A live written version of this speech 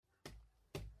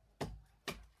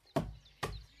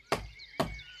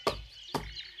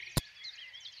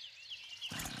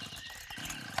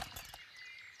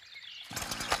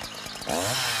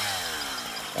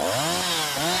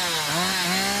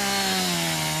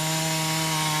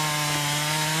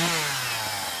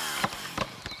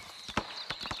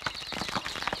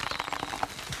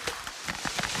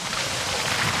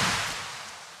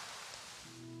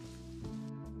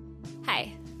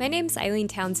name's Eileen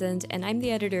Townsend, and I'm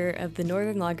the editor of the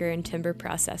Northern Logger and Timber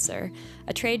Processor,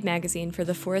 a trade magazine for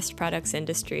the forest products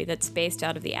industry that's based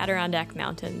out of the Adirondack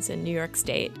Mountains in New York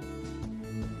State.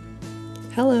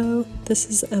 Hello, this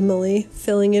is Emily,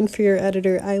 filling in for your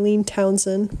editor Eileen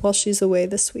Townsend while she's away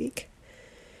this week.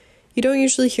 You don't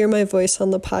usually hear my voice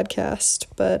on the podcast,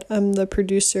 but I'm the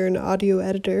producer and audio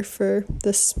editor for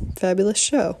this fabulous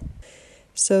show.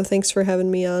 So thanks for having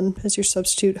me on as your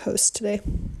substitute host today.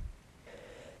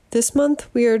 This month,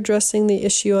 we are addressing the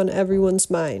issue on everyone's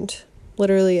mind,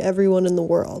 literally everyone in the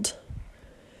world.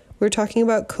 We're talking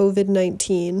about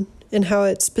COVID-19 and how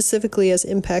it specifically has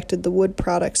impacted the wood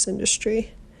products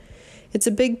industry. It's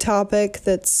a big topic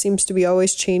that seems to be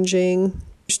always changing.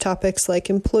 There's topics like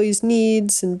employees'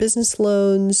 needs and business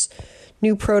loans,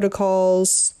 new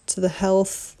protocols, to the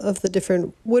health of the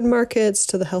different wood markets,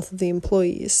 to the health of the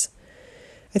employees.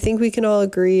 I think we can all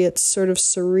agree it's sort of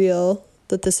surreal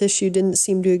that this issue didn't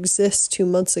seem to exist 2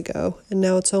 months ago, and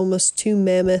now it's almost too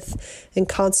mammoth and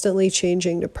constantly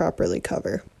changing to properly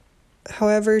cover.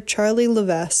 However, Charlie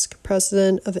Levesque,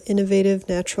 president of Innovative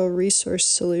Natural Resource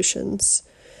Solutions,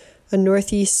 a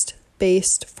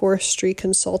Northeast-based forestry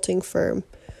consulting firm,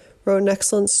 wrote an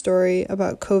excellent story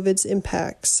about COVID's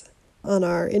impacts on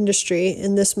our industry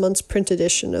in this month's print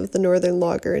edition of the Northern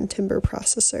Logger and Timber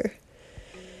Processor.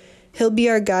 He'll be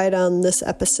our guide on this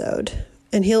episode,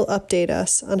 and he'll update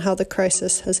us on how the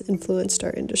crisis has influenced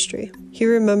our industry. He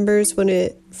remembers when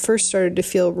it first started to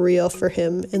feel real for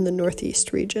him in the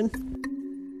Northeast region.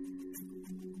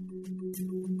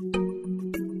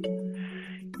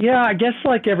 Yeah, I guess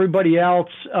like everybody else,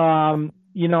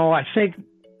 I think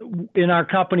in our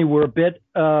company we're a bit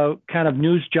kind of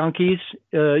news junkies.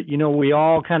 We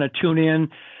all kind of tune in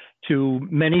to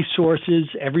many sources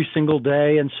every single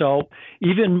day. And so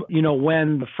even,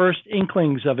 when the first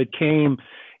inklings of it came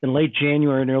in late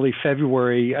January and early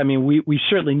February, I mean, we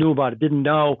certainly knew about it, didn't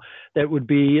know that it would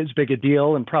be as big a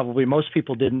deal. And probably most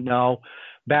people didn't know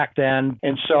back then.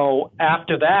 And so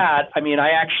after that, I mean,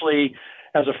 I actually,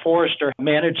 as a forester,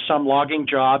 manage some logging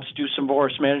jobs, do some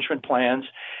forest management plans.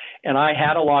 And I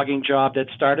had a logging job that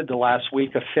started the last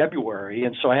week of February.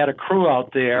 And so I had a crew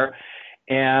out there.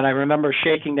 And I remember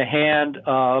shaking the hand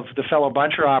of the fellow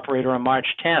buncher operator on March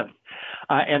 10th.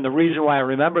 And the reason why I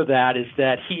remember that is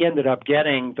that he ended up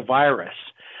getting the virus,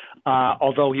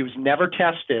 although he was never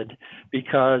tested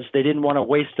because they didn't want to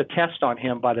waste a test on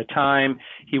him by the time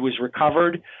he was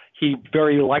recovered. He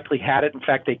very likely had it. In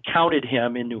fact, they counted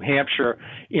him in New Hampshire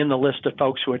in the list of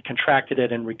folks who had contracted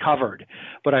it and recovered.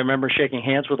 But I remember shaking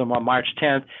hands with him on March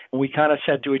 10th, and we kind of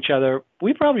said to each other,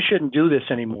 we probably shouldn't do this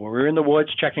anymore. We were in the woods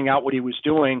checking out what he was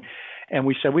doing, and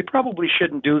we said, we probably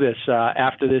shouldn't do this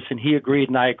after this, and he agreed,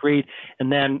 and I agreed.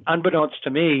 And then, unbeknownst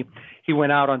to me, he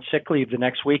went out on sick leave the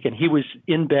next week, and he was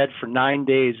in bed for 9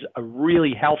 days. A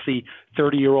really healthy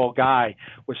 30-year-old guy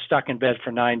was stuck in bed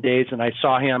for 9 days, and I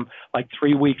saw him like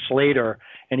 3 weeks later,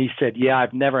 and he said, yeah,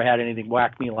 I've never had anything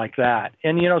whack me like that.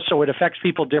 And, so it affects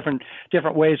people different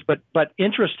ways. But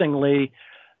interestingly,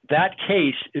 that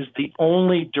case is the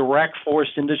only direct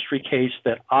forest industry case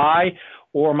that I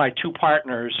or my two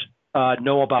partners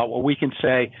know about, where we can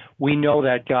say we know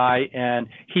that guy and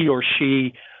he or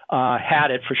she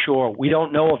had it for sure. We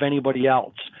don't know of anybody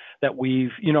else that we've,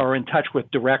 are in touch with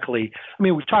directly. I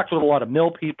mean, we've talked with a lot of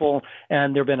mill people,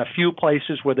 and there have been a few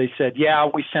places where they said, yeah,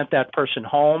 we sent that person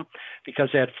home because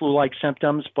they had flu-like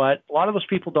symptoms, but a lot of those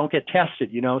people don't get tested,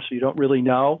 so you don't really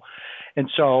know. And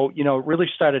so, it really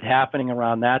started happening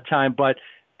around that time. But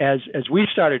as we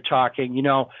started talking,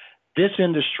 this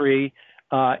industry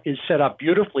is set up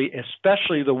beautifully,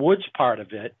 especially the woods part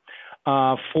of it,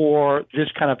 for this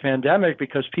kind of pandemic,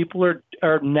 because people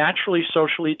are naturally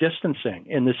socially distancing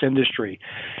in this industry.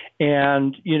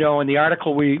 And, in the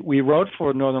article we wrote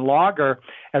for Northern Logger,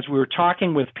 as we were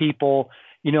talking with people,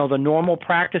 the normal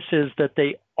practices that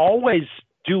they always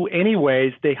do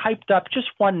anyways, they hyped up just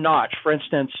one notch. For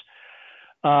instance,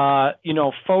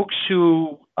 folks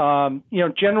who,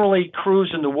 generally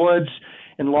cruise in the woods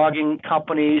and logging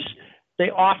companies, they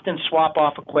often swap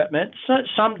off equipment.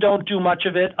 Some don't do much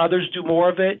of it. Others do more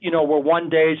of it. Where one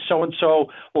day so-and-so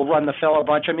will run the fellow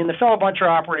bunch. I mean, the fellow buncher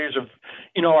operators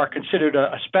are considered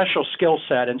a special skill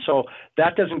set. And so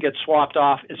that doesn't get swapped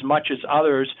off as much as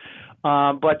others.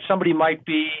 But somebody might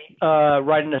be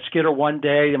riding a skidder one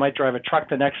day. They might drive a truck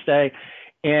the next day.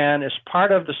 And as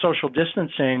part of the social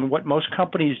distancing, what most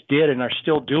companies did and are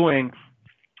still doing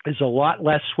is a lot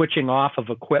less switching off of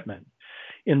equipment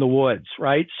in the woods,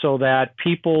 right? So that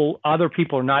other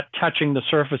people are not touching the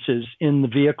surfaces in the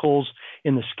vehicles,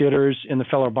 in the skidders, in the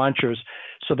fellow bunchers.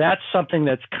 So that's something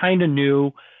that's kind of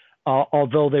new.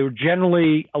 although they were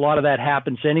generally, a lot of that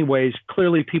happens anyways.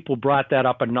 Clearly, people brought that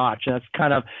up a notch. And that's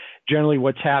kind of generally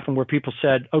what's happened, where people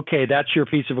said, okay, that's your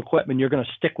piece of equipment. You're going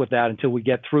to stick with that until we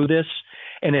get through this.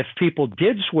 And if people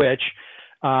did switch,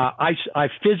 I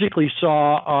physically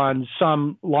saw on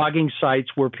some logging sites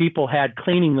where people had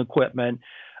cleaning equipment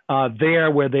there,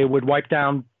 where they would wipe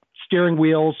down steering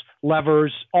wheels,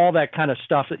 levers, all that kind of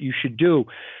stuff that you should do.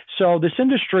 So this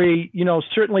industry,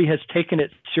 certainly has taken it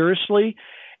seriously.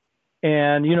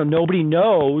 And, nobody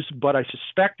knows, but I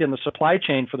suspect in the supply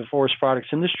chain for the forest products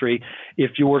industry,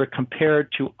 if you were to compare it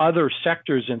to other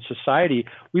sectors in society,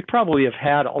 we probably have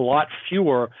had a lot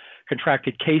fewer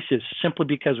contracted cases, simply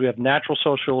because we have natural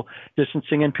social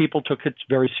distancing and people took it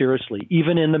very seriously,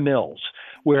 even in the mills,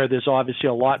 where there's obviously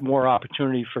a lot more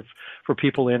opportunity for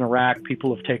people to interact.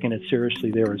 People have taken it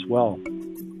seriously there as well.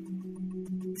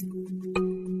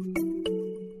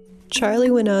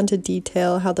 Charlie went on to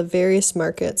detail how the various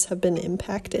markets have been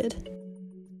impacted.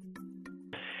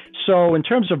 So in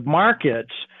terms of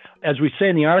markets, as we say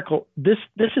in the article, this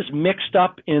is mixed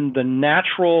up in the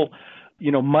natural,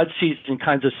 mud season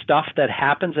kinds of stuff that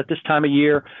happens at this time of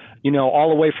year, all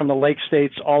the way from the lake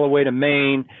states all the way to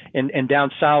Maine and down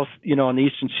south, on the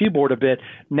eastern seaboard a bit.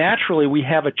 Naturally, we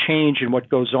have a change in what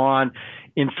goes on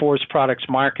in forest products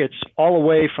markets, all the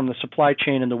way from the supply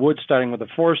chain in the woods, starting with the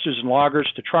foresters and loggers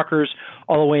to truckers,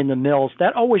 all the way in the mills.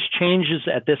 That always changes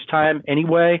at this time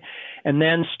anyway, and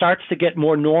then starts to get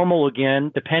more normal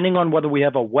again, depending on whether we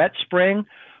have a wet spring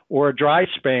or a dry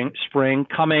spring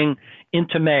coming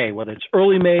into May, whether it's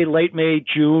early May, late May,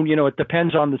 June, it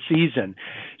depends on the season.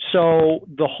 So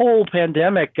the whole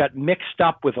pandemic got mixed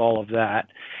up with all of that.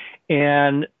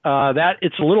 And that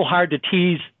it's a little hard to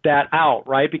tease that out,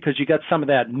 right? Because you got some of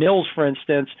that. Mills, for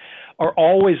instance, are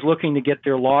always looking to get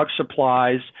their log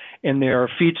supplies and their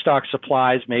feedstock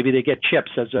supplies. Maybe they get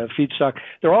chips as a feedstock.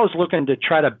 They're always looking to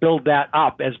try to build that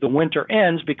up as the winter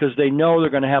ends, because they know they're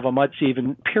going to have a mud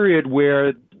season period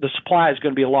where the supply is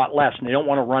going to be a lot less and they don't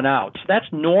want to run out. So that's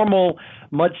normal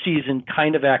mud season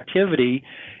kind of activity.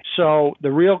 So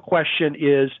the real question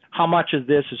is, how much of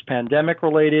this is pandemic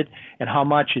related and how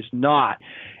much is not?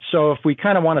 So if we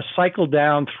kind of want to cycle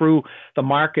down through the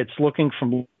markets, looking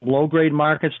from low grade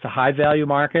markets to high value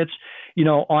markets,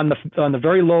 on the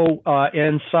very low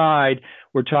end side,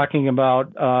 we're talking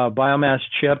about biomass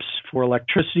chips for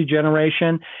electricity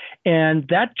generation. And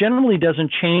that generally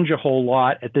doesn't change a whole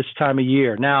lot at this time of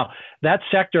year. Now, that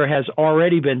sector has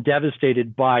already been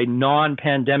devastated by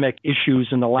non-pandemic issues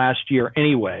in the last year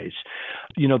anyways.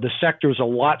 The sector is a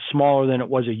lot smaller than it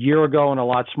was a year ago and a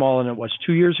lot smaller than it was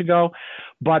 2 years ago.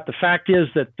 But the fact is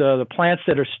that the plants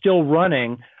that are still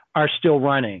running,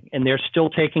 and they're still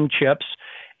taking chips.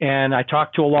 And I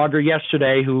talked to a logger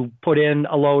yesterday who put in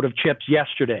a load of chips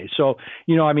yesterday. So,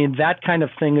 that kind of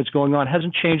thing is going on.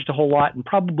 Hasn't changed a whole lot and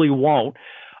probably won't.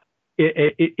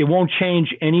 It won't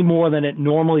change any more than it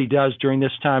normally does during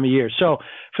this time of year. So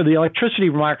for the electricity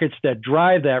markets that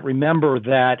drive that, remember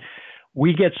that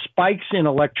we get spikes in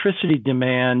electricity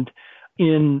demand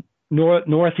in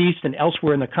Northeast and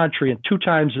elsewhere in the country in 2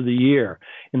 times of the year.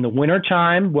 In the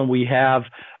wintertime, when we have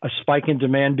a spike in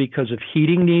demand because of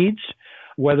heating needs,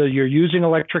 whether you're using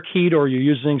electric heat or you're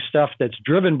using stuff that's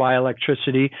driven by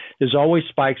electricity, there's always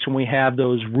spikes when we have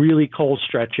those really cold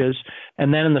stretches.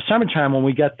 And then in the summertime, when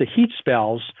we get the heat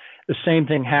spells, the same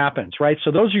thing happens, right?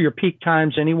 So those are your peak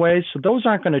times anyways. So those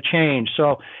aren't going to change.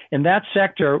 So in that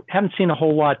sector, haven't seen a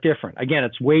whole lot different. Again,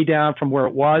 it's way down from where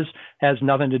it was, has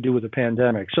nothing to do with the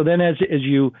pandemic. So then as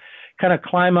you kind of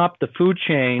climb up the food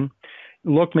chain,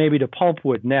 look maybe to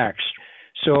pulpwood next.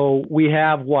 So we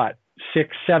have 6,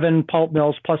 7 pulp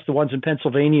mills plus the ones in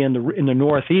Pennsylvania in the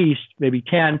Northeast, maybe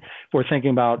 10, if we're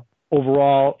thinking about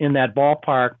overall in that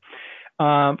ballpark.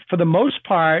 For the most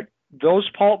part, those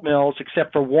pulp mills,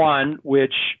 except for one,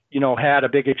 which, had a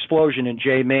big explosion in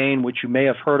Jay, Maine, which you may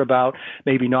have heard about,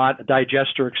 maybe not, a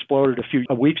digester exploded a few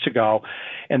weeks ago.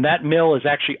 And that mill is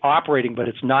actually operating, but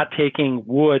it's not taking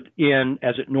wood in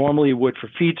as it normally would for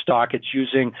feedstock. It's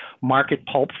using market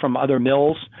pulp from other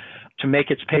mills to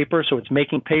make its paper. So it's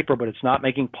making paper, but it's not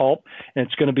making pulp. And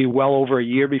it's going to be well over a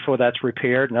year before that's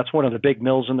repaired. And that's one of the big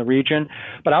mills in the region.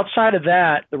 But outside of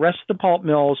that, the rest of the pulp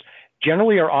mills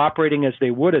generally are operating as they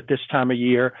would at this time of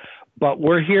year. But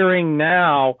we're hearing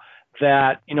now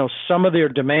that, some of their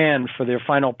demand for their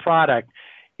final product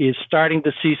is starting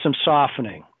to see some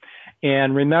softening.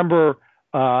 And remember,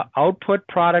 output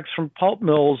products from pulp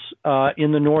mills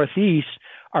in the Northeast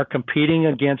are competing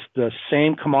against the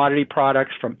same commodity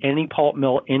products from any pulp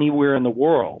mill anywhere in the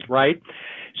world, right?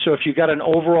 So if you've got an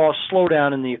overall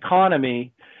slowdown in the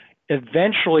economy,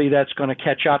 eventually that's going to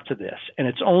catch up to this. And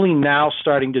it's only now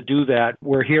starting to do that.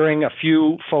 We're hearing a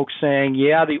few folks saying,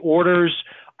 yeah, the orders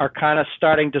are kind of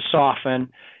starting to soften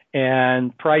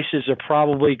and prices are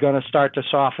probably going to start to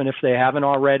soften if they haven't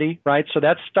already, right? So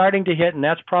that's starting to hit, and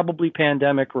that's probably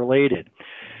pandemic related.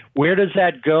 Where does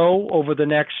that go over the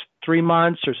next 3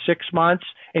 months or 6 months?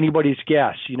 Anybody's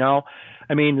guess,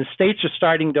 I mean, the states are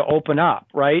starting to open up,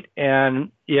 right?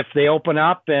 And if they open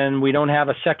up and we don't have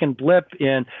a second blip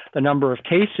in the number of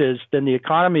cases, then the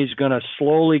economy is going to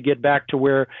slowly get back to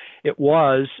where it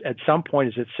was at some point.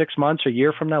 Is it 6 months or a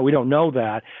year from now? We don't know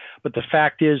that. But the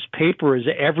fact is, paper is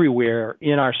everywhere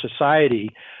in our society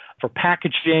for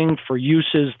packaging, for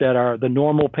uses that are the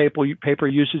normal paper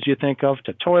uses you think of,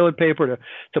 to toilet paper,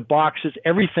 to boxes,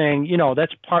 everything,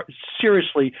 that's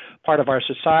seriously part of our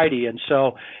society. And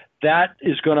so that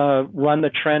is going to run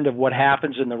the trend of what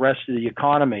happens in the rest of the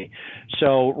economy.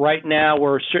 So right now,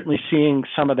 we're certainly seeing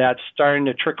some of that starting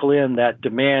to trickle in. That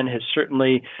demand has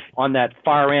certainly on that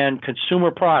far end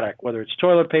consumer product, whether it's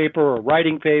toilet paper or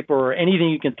writing paper or anything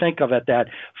you can think of at that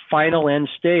final end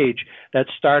stage,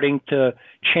 that's starting to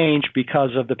change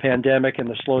because of the pandemic and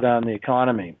the slowdown in the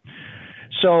economy.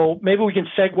 So maybe we can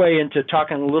segue into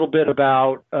talking a little bit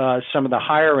about some of the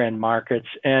higher end markets.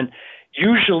 And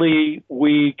usually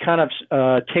we kind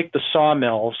of take the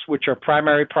sawmills, which are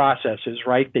primary processes,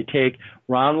 right? They take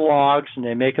round logs and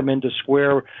they make them into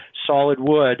square solid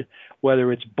wood,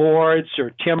 whether it's boards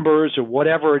or timbers or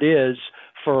whatever it is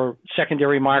for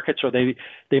secondary markets, or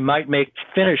they might make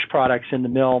finished products in the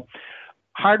mill.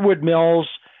 Hardwood mills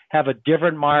have a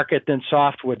different market than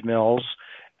softwood mills.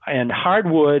 And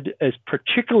hardwood is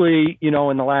particularly, in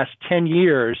the last 10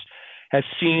 years, has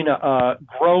seen a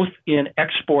growth in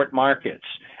export markets.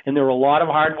 And there are a lot of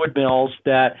hardwood mills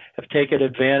that have taken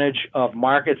advantage of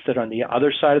markets that are on the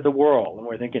other side of the world. And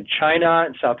we're thinking China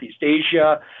and Southeast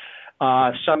Asia.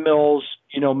 Some mills,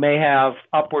 may have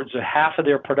upwards of half of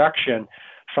their production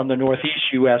from the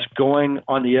Northeast U.S. going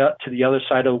on to the other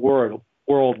side of the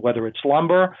world, whether it's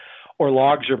lumber or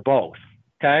logs or both.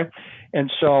 Okay. And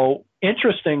so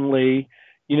interestingly,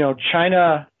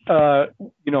 China,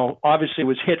 obviously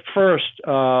was hit first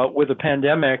with the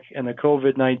pandemic and the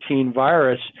COVID-19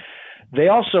 virus. They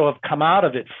also have come out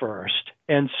of it first.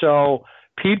 And so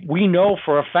we know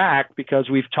for a fact, because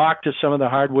we've talked to some of the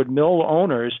hardwood mill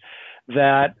owners,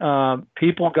 that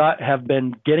people have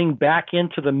been getting back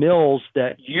into the mills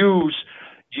that use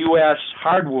U.S.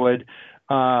 hardwood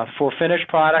for finished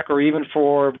product or even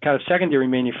for kind of secondary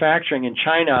manufacturing in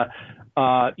China,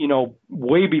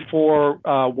 way before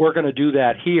we're going to do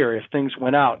that here if things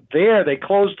went out. There, they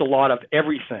closed a lot of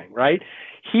everything, right?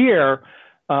 Here,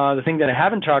 the thing that I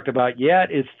haven't talked about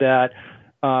yet is that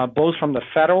both from the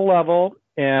federal level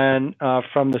and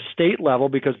from the state level,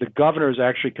 because the governors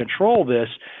actually control this,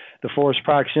 the forest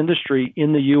products industry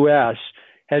in the U.S.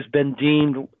 has been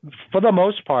deemed, for the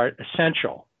most part,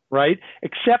 essential, right?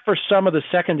 Except for some of the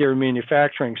secondary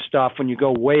manufacturing stuff when you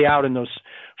go way out in those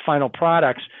final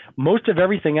products. Most of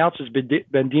everything else has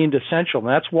been deemed essential. And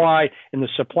that's why in the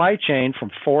supply chain, from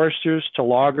foresters to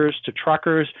loggers to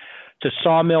truckers to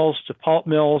sawmills to pulp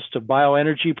mills to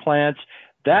bioenergy plants,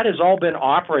 that has all been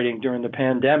operating during the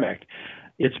pandemic.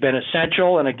 It's been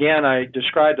essential. And again, I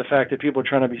described the fact that people are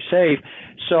trying to be safe.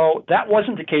 So that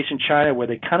wasn't the case in China, where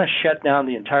they kind of shut down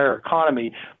the entire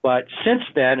economy. But since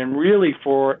then, and really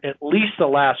for at least the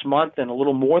last month and a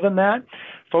little more than that,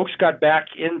 folks got back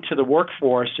into the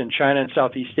workforce in China and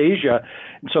Southeast Asia.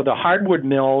 And so the hardwood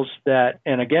mills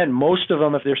and again, most of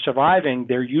them, if they're surviving,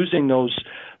 they're using those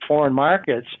foreign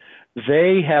markets.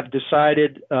 They have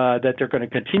decided that they're going to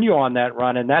continue on that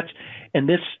run.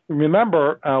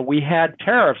 Remember, we had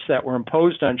tariffs that were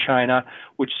imposed on China,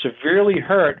 which severely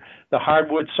hurt the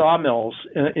hardwood sawmills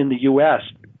in the U.S.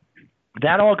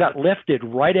 That all got lifted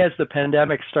right as the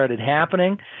pandemic started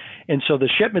happening. And so the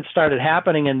shipments started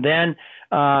happening, and then,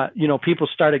 people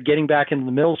started getting back into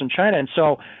the mills in China. And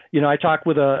so, I talked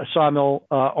with a sawmill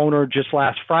owner just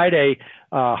last Friday,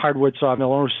 hardwood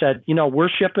sawmill owner said, we're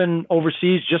shipping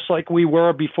overseas just like we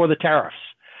were before the tariffs.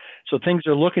 So things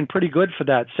are looking pretty good for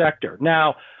that sector.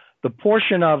 Now, the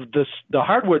portion of the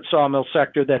hardwood sawmill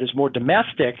sector that is more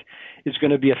domestic is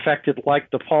going to be affected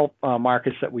like the pulp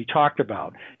markets that we talked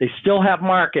about. They still have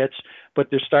markets, but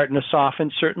they're starting to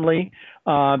soften, certainly,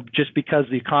 just because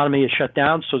the economy is shut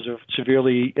down so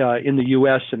severely in the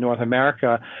U.S. and North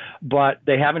America. But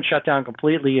they haven't shut down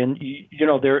completely. And,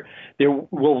 there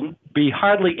will be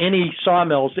hardly any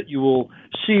sawmills that you will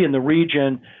see in the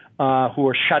region who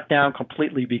are shut down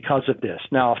completely because of this.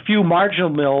 Now, a few marginal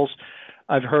mills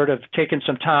I've heard have taken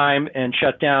some time and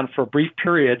shut down for a brief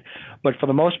period, but for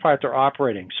the most part, they're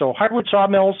operating. So hardwood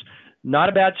sawmills, not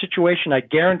a bad situation. I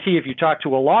guarantee if you talk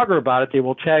to a logger about it, they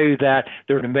will tell you that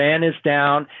their demand is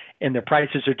down and their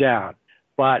prices are down.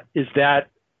 But is that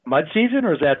mud season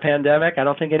or is that pandemic? I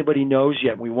don't think anybody knows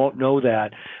yet. We won't know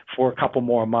that for a couple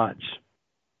more months.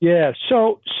 Yeah.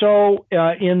 So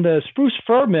in the spruce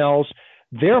fir mills,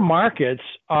 their markets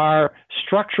are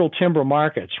structural timber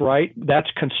markets, right? That's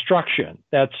construction.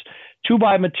 That's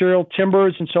 2x material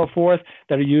timbers and so forth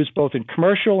that are used both in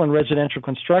commercial and residential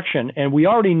construction. And we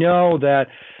already know that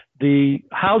the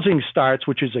housing starts,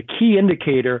 which is a key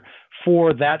indicator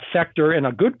for that sector and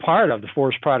a good part of the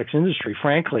forest products industry,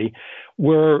 frankly,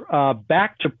 we're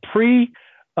back to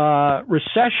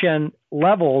pre-recession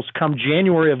levels come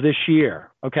January of this year.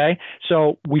 Okay,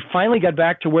 so we finally got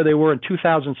back to where they were in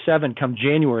 2007 come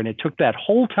January, and it took that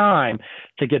whole time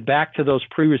to get back to those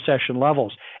pre-recession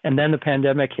levels, and then the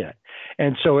pandemic hit.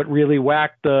 And so it really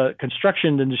whacked the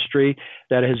construction industry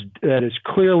that has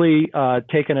clearly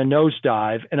taken a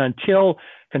nosedive. And until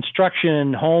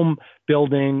construction, home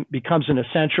building becomes an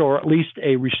essential or at least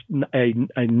a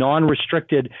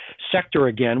non-restricted sector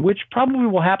again, which probably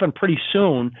will happen pretty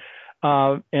soon.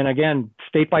 And again,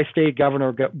 state by state,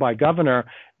 governor by governor,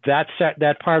 that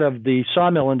part of the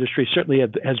sawmill industry certainly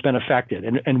has been affected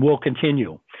and will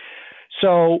continue.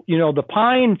 So, the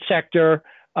pine sector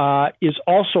is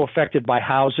also affected by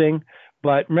housing.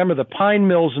 But remember, the pine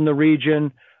mills in the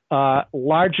region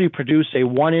largely produce a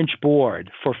 1-inch board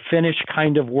for finished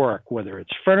kind of work, whether it's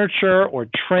furniture or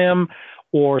trim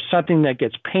or something that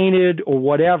gets painted or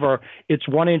whatever. It's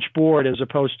 1-inch board as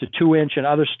opposed to 2-inch and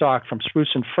other stock from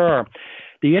spruce and fir.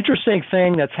 The interesting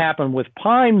thing that's happened with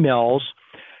pine mills,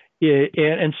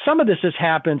 and some of this has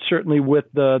happened certainly with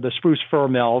the spruce fir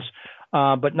mills,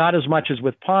 but not as much as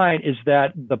with pine, is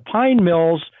that the pine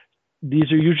mills,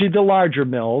 these are usually the larger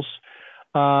mills,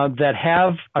 that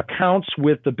have accounts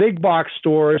with the big box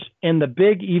stores and the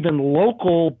big, even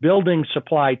local building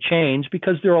supply chains,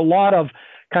 because there are a lot of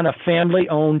kind of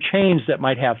family-owned chains that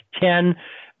might have 10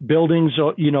 buildings,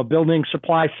 building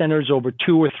supply centers over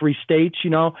 2 or 3 states.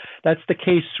 That's the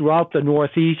case throughout the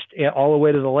Northeast, all the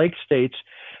way to the Lake states.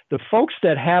 The folks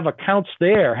that have accounts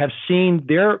there have seen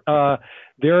their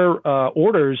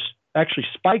orders actually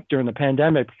spiked during the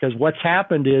pandemic, because what's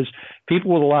happened is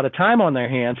people with a lot of time on their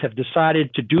hands have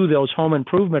decided to do those home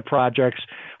improvement projects,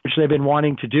 which they've been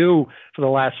wanting to do for the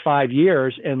last 5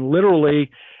 years. And literally,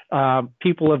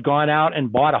 people have gone out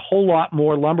and bought a whole lot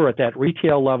more lumber at that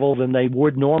retail level than they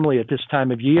would normally at this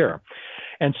time of year.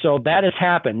 And so that has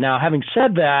happened. Now, having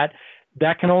said that,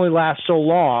 that can only last so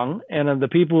long, and the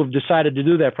people who've decided to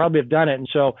do that probably have done it. And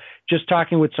so just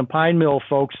talking with some pine mill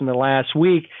folks in the last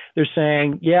week, they're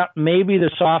saying, yeah, maybe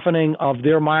the softening of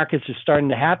their markets is starting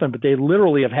to happen, but they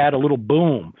literally have had a little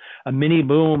boom, a mini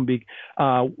boom,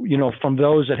 from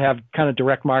those that have kind of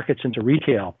direct markets into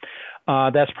retail.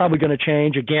 That's probably going to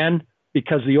change again,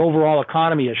 because the overall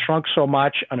economy has shrunk so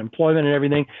much, unemployment and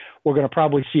everything. We're going to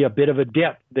probably see a bit of a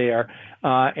dip there.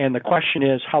 And the question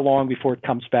is, how long before it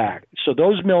comes back? So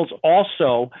those mills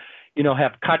also,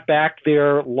 have cut back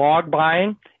their log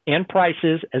buying and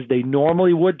prices as they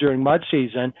normally would during mud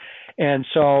season. And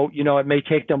so, it may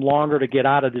take them longer to get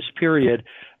out of this period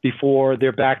before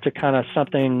they're back to kind of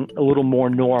something a little more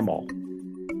normal.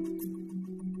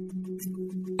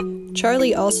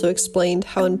 Charlie also explained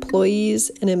how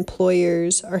employees and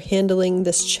employers are handling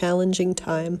this challenging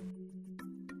time.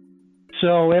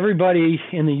 So everybody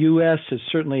in the U.S. has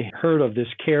certainly heard of this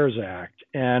CARES Act,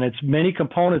 and it's many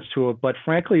components to it, but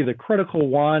frankly, the critical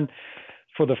one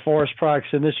for the forest products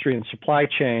industry and supply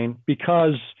chain,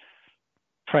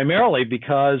 primarily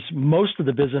because most of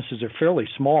the businesses are fairly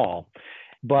small.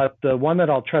 But the one that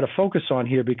I'll try to focus on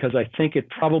here, because I think it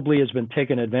probably has been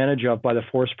taken advantage of by the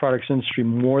forest products industry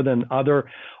more than other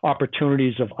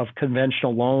opportunities of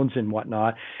conventional loans and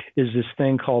whatnot, is this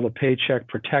thing called the Paycheck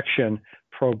Protection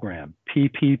Program,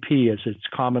 PPP, as it's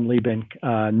commonly been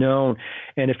known.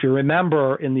 And if you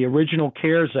remember, in the original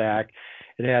CARES Act,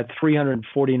 it had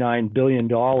 $349 billion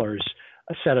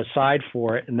set aside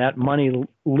for it, and that money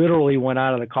literally went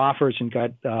out of the coffers and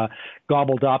got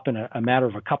gobbled up in a matter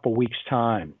of a couple weeks'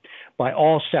 time by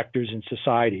all sectors in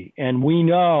society. And we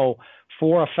know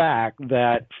for a fact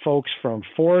that folks from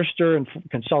forester and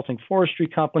consulting forestry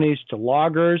companies to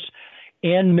loggers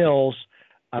and mills,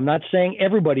 I'm not saying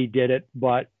everybody did it,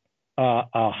 but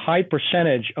a high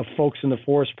percentage of folks in the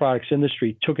forest products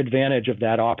industry took advantage of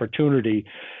that opportunity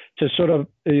to sort of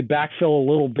backfill a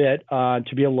little bit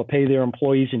to be able to pay their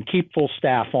employees and keep full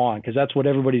staff on, because that's what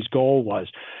everybody's goal was.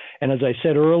 And as I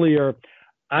said earlier,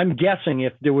 I'm guessing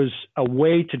if there was a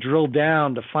way to drill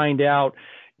down to find out,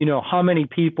 how many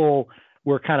people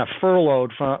were kind of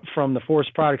furloughed from the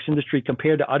forest products industry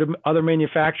compared to other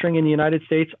manufacturing in the United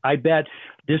States, I bet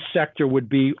this sector would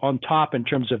be on top in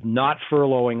terms of not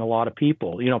furloughing a lot of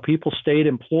people. People stayed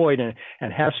employed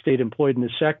and have stayed employed in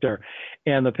this sector,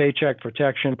 and the Paycheck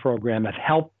Protection Program have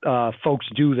helped folks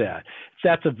do that.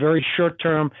 That's a very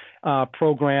short-term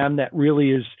program that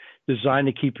really is designed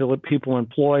to keep people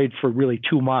employed for really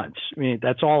 2 months. I mean,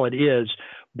 that's all it is.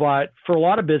 But for a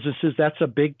lot of businesses, that's a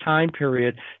big time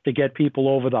period to get people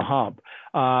over the hump.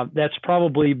 That's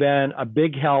probably been a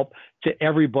big help to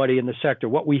everybody in the sector.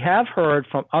 What we have heard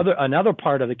from another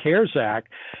part of the CARES Act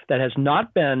that has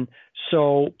not been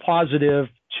so positive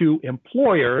to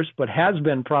employers, but has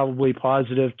been probably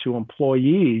positive to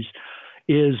employees,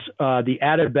 is the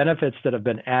added benefits that have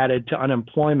been added to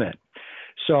unemployment.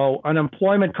 So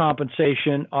unemployment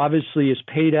compensation obviously is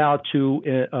paid out to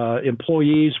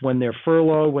employees when they're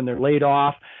furloughed, when they're laid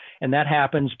off, and that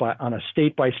happens on a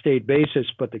state-by-state basis.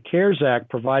 But the CARES Act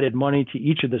provided money to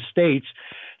each of the states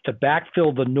to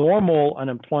backfill the normal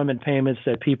unemployment payments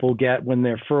that people get when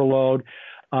they're furloughed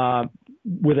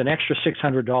with an extra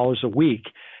 $600 a week.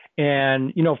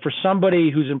 And, for somebody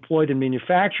who's employed in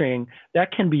manufacturing,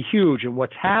 that can be huge. And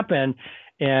what's happened,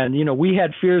 and, we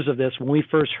had fears of this when we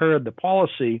first heard the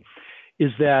policy,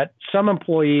 is that some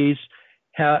employees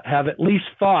have at least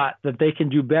thought that they can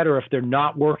do better if they're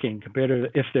not working compared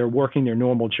to if they're working their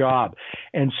normal job.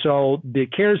 And so the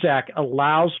CARES Act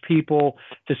allows people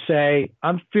to say,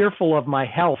 I'm fearful of my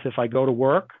health if I go to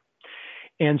work.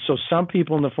 And so some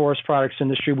people in the forest products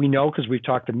industry, we know because we've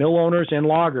talked to mill owners and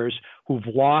loggers who've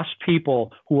lost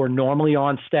people who are normally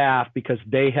on staff because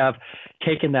they have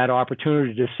taken that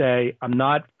opportunity to say, I'm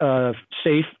not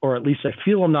safe, or at least I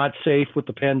feel I'm not safe with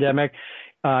the pandemic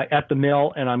at the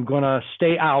mill, and I'm going to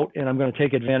stay out and I'm going to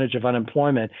take advantage of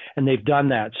unemployment. And they've done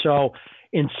that. So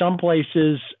in some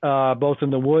places, both in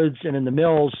the woods and in the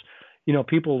mills,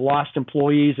 people have lost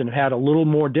employees and had a little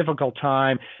more difficult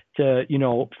time to,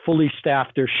 fully staff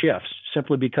their shifts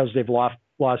simply because they've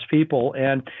lost people.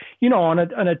 And, on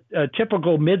a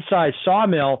typical mid-sized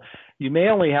sawmill, you may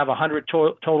only have 100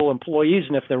 total employees.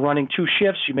 And if they're running 2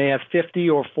 shifts, you may have 50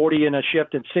 or 40 in a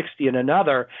shift and 60 in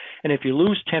another. And if you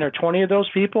lose 10 or 20 of those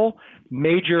people,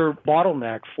 major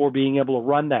bottleneck for being able to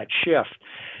run that shift.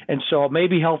 And so it may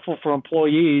be helpful for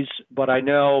employees, but I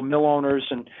know mill owners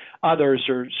and others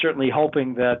are certainly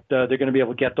hoping that they're going to be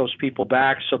able to get those people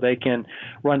back so they can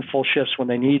run full shifts when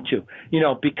they need to.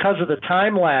 Because of the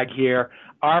time lag here,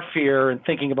 our fear and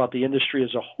thinking about the industry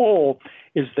as a whole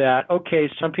is that, okay,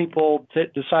 some people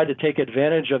decide to take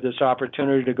advantage of this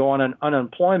opportunity to go on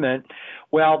unemployment.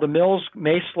 Well, the mills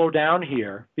may slow down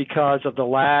here because of the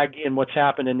lag in what's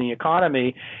happened in the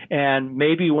economy. And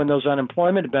maybe when those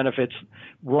unemployment benefits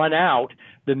run out,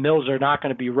 the mills are not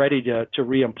going to be ready to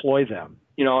reemploy them.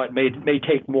 It may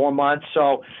take more months.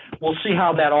 So we'll see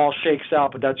how that all shakes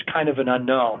out, but that's kind of an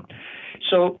unknown.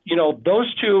 So,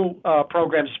 those two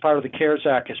programs as part of the CARES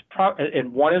Act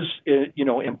and one is,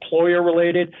 employer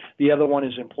related. The other one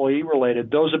is employee related.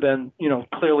 Those have been,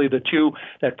 clearly the two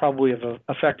that probably have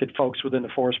affected folks within the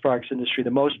forest products industry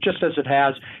the most, just as it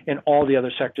has in all the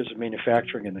other sectors of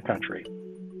manufacturing in the country.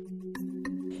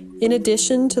 In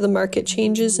addition to the market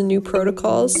changes and new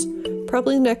protocols,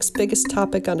 probably the next biggest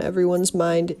topic on everyone's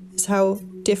mind is how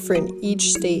different each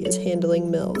state is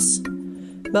handling mills.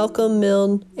 Malcolm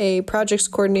Milne, a projects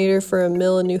coordinator for a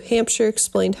mill in New Hampshire,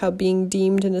 explained how being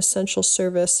deemed an essential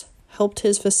service helped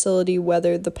his facility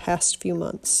weather the past few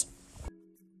months.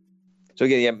 So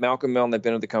again, Malcolm Milne, I've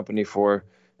been with the company for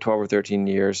 12 or 13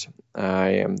 years. I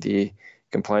am the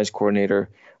compliance coordinator.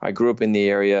 I grew up in the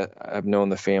area. I've known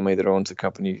the family that owns the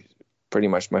company pretty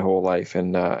much my whole life.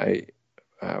 And I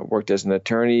worked as an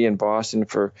attorney in Boston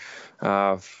for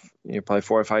probably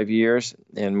 4 or 5 years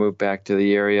and moved back to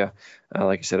the area.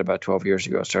 Like I said, about 12 years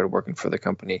ago, I started working for the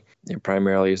company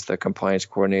primarily as the compliance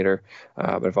coordinator,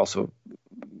 but I've also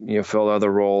filled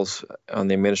other roles on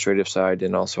the administrative side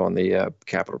and also on the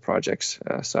capital projects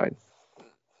side.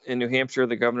 In New Hampshire,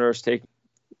 the governor has taken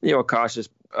a cautious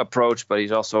approach, but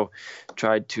he's also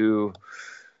tried to,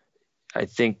 I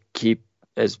think, keep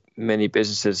as many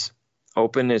businesses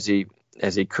open as he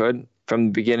could. From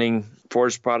the beginning,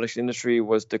 forest products industry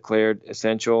was declared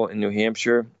essential in New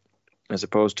Hampshire, as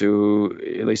opposed to,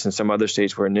 at least in some other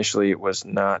states where initially it was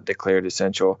not declared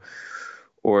essential,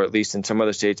 or at least in some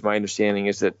other states, my understanding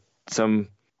is that some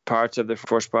parts of the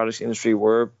forest products industry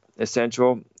were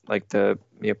essential, like the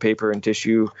paper and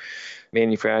tissue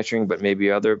manufacturing, but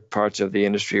maybe other parts of the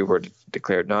industry were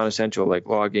declared non-essential, like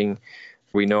logging,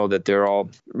 We know that they're all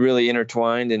really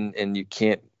intertwined, and you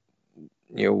can't,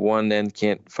 one end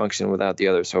can't function without the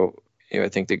other. So, I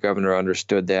think the governor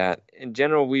understood that. In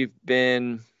general, we've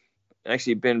been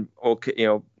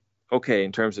okay, okay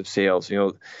in terms of sales.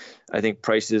 I think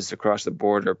prices across the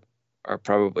board are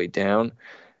probably down,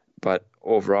 but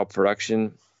overall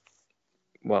production,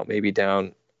 well, maybe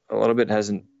down a little bit,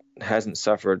 hasn't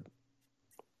suffered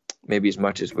maybe as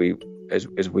much as we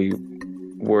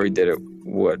worried that it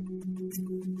would.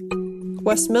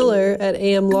 Wes Miller at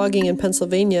AM Logging in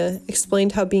Pennsylvania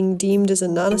explained how being deemed as a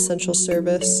non-essential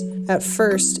service at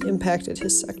first impacted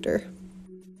his sector.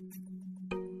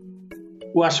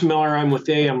 Wes Miller, I'm with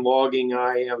AM Logging.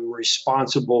 I am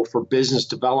responsible for business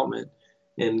development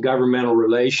and governmental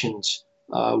relations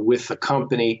with the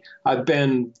company. I've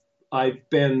been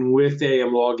with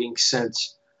AM Logging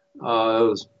since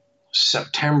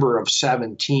September of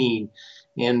 17.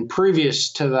 And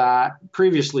previously to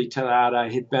that, I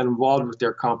had been involved with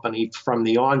their company from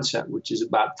the onset, which is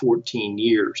about 14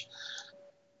 years.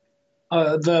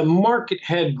 The market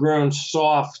had grown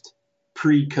soft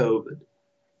pre-COVID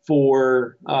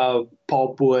for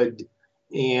pulpwood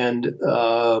and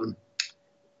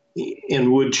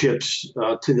wood chips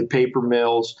to the paper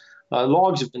mills.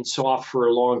 Logs have been soft for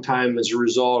a long time as a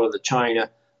result of the China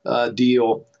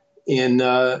deal.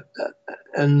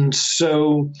 And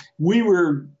so we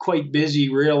were quite busy,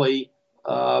 really,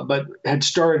 but had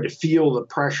started to feel the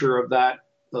pressure of that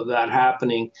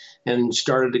happening and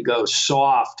started to go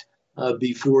soft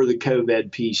before the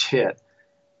COVID piece hit.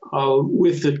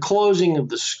 With the closing of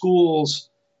the schools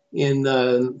in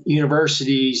the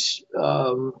universities,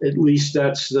 at least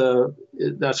that's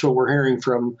what we're hearing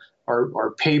from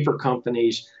our paper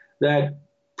companies, that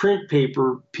print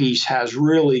paper piece has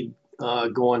really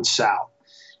going south.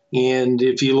 And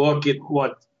if you look at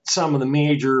what some of the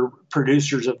major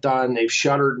producers have done, they've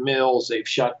shuttered mills, they've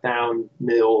shut down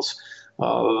mills,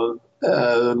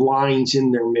 lines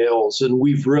in their mills, and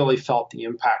we've really felt the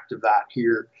impact of that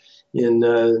here. In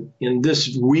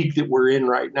this week that we're in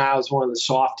right now is one of the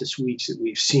softest weeks that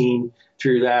we've seen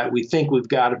through that. We think we've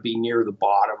got to be near the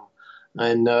bottom,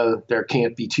 and there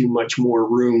can't be too much more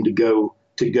room to go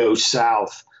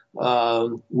south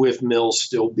with mills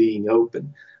still being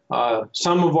open.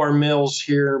 Some of our mills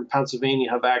here in Pennsylvania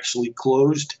have actually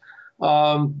closed,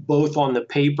 both on the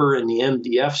paper and the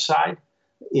MDF side,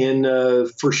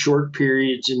 for short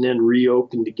periods, and then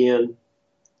reopened again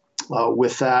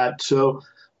with that. So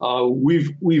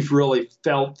we've really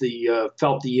felt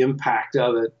the impact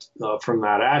of it from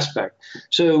that aspect.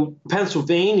 So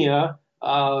Pennsylvania,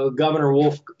 Governor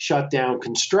Wolf shut down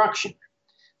construction.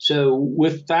 So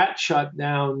with that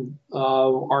shutdown,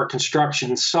 our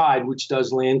construction side, which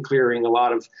does land clearing, a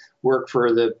lot of work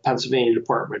for the Pennsylvania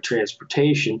Department of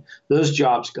Transportation, those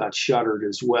jobs got shuttered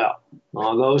as well.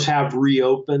 Those have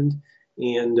reopened,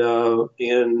 and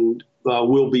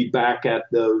we'll be back at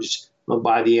those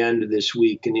by the end of this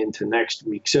week and into next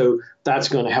week. So that's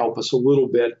going to help us a little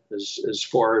bit as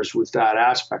far as with that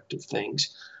aspect of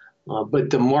things. But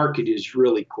the market is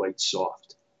really quite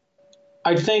soft.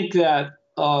 I think that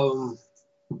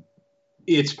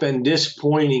it's been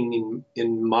disappointing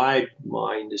in my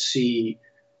mind to see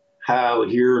how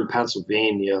here in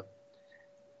Pennsylvania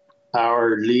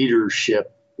our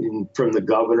leadership from the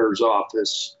governor's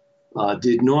office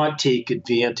did not take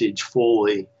advantage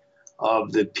fully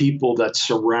of the people that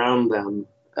surround them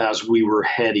as we were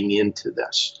heading into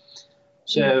this.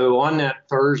 So on that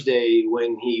Thursday,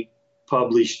 when he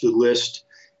published the list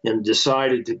and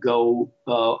decided to go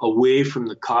away from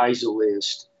the Kaiser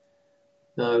list,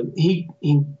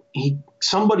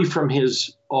 somebody from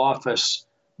his office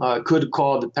could have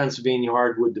called the Pennsylvania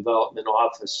Hardwood Development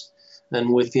Office,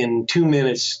 and within 2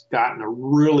 minutes gotten a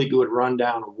really good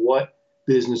rundown of what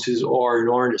businesses are and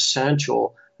aren't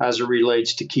essential as it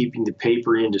relates to keeping the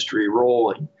paper industry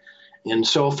rolling. And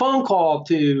so a phone call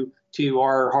to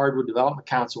our Hardwood Development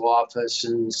Council office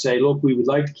and say, look, we would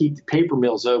like to keep the paper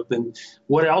mills open.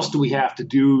 What else do we have to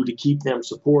do to keep them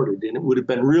supported? And it would have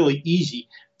been really easy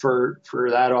for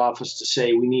that office to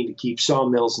say we need to keep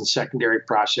sawmills and secondary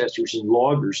processors and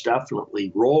loggers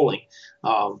definitely rolling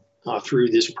through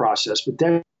this process. But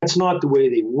that's not the way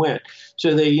they went.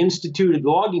 So they instituted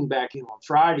logging back in on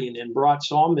Friday and then brought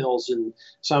sawmills and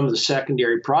some of the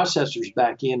secondary processors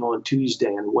back in on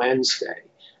Tuesday and Wednesday.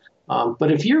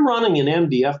 But if you're running an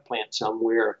MDF plant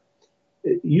somewhere,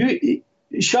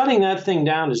 shutting that thing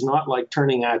down is not like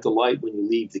turning out the light when you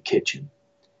leave the kitchen.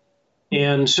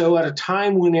 And so at a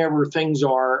time whenever things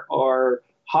are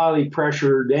highly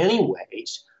pressured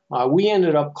anyways, we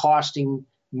ended up costing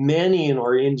many in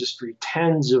our industry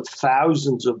tens of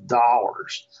thousands of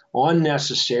dollars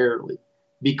unnecessarily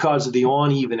because of the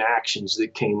uneven actions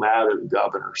that came out of the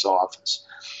governor's office.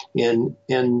 And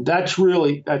that's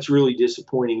really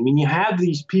disappointing. I mean, you have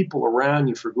these people around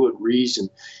you for good reason,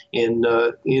 and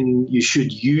you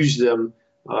should use them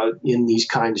in these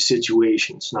kind of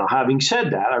situations. Now, having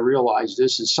said that, I realize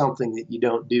this is something that you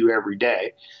don't do every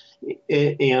day,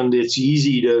 and it's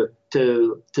easy to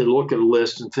look at a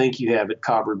list and think you have it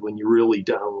covered when you really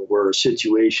don't, or a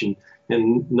situation,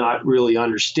 and not really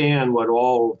understand what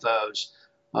all of those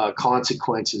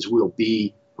consequences will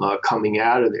be coming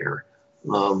out of there.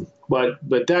 But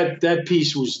that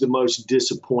piece was the most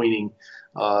disappointing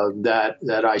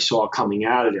that I saw coming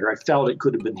out of there. I felt it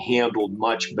could have been handled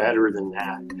much better than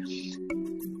that.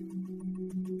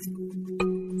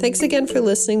 Thanks again for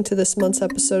listening to this month's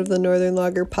episode of the Northern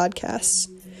Logger Podcast.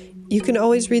 You can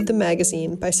always read the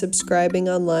magazine by subscribing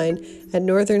online at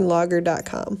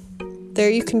northernlogger.com. There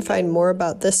you can find more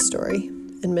about this story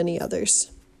and many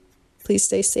others. Please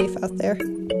stay safe out there.